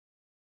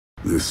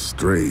This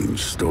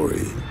strange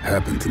story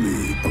happened to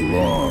me a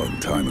long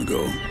time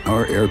ago.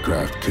 Our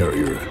aircraft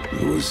carrier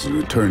was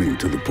returning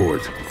to the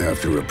port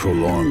after a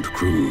prolonged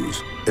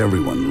cruise.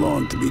 Everyone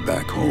longed to be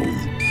back home,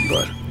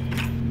 but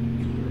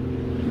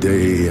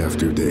day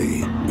after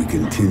day, we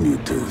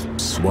continued to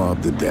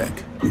swab the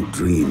deck and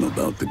dream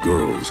about the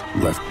girls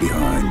left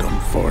behind on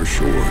far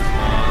shore.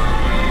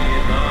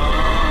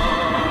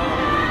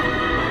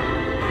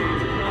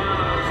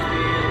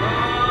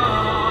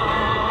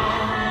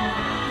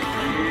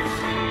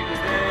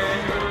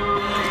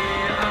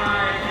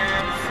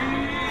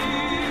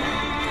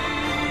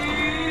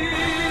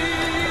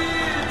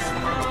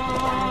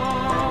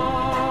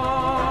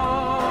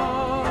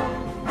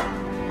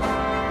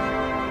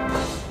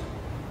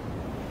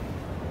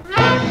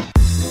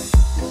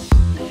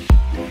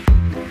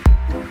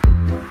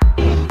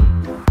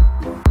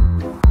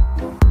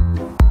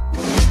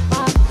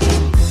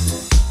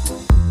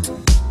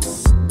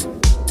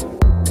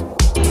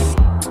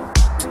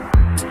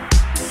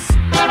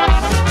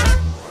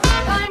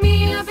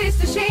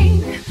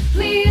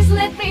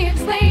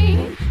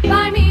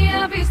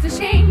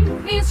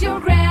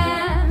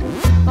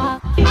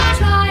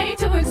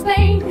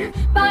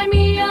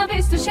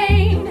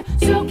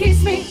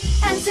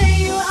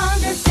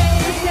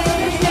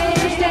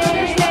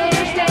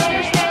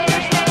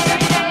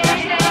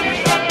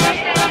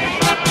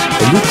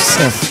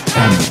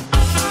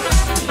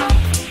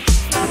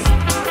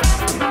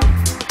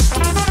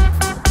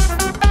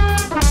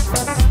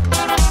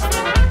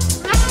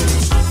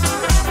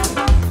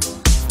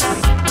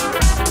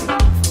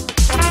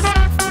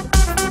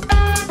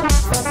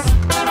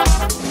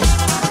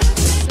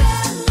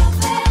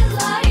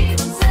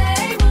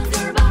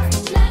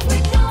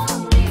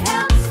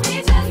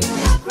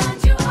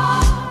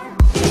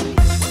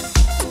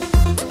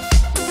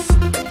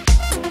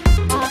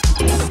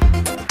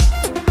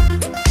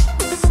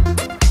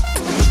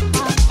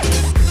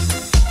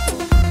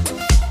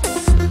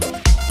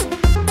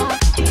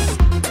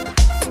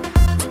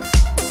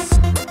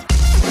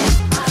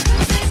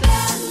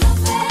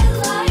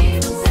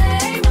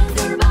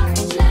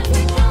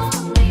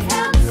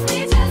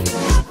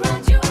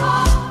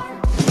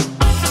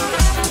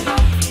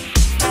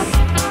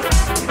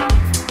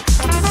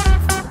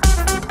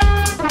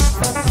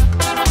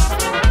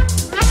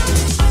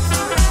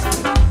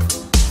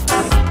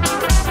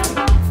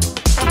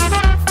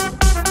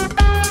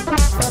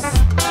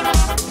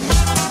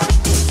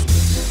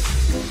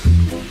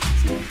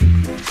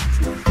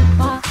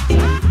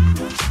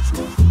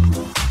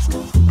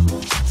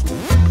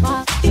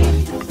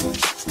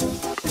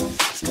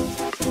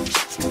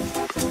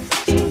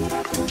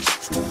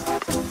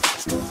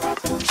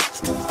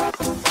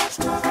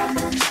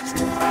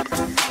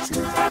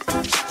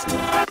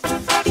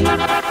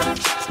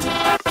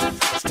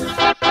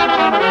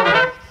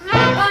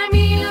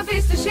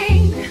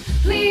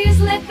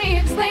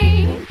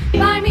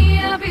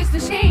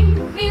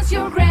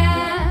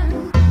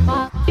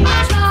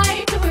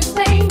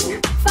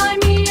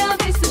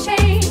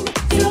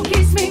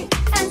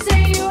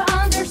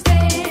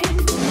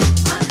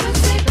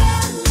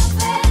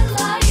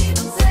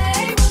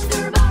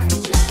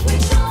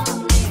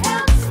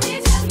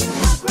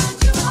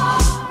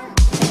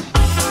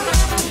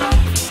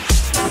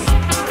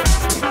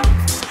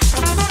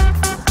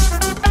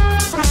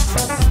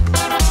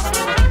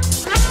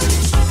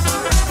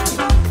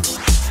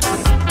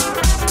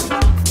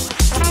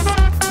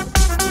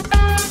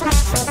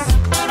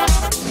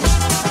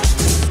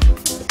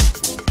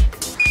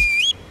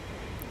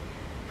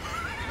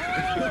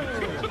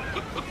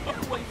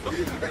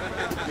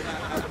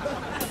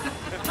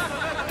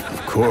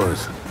 Of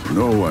course,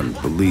 no one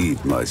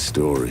believed my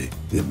story.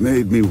 It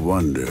made me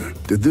wonder,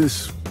 did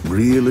this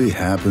really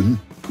happen?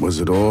 Was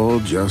it all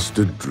just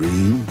a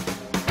dream?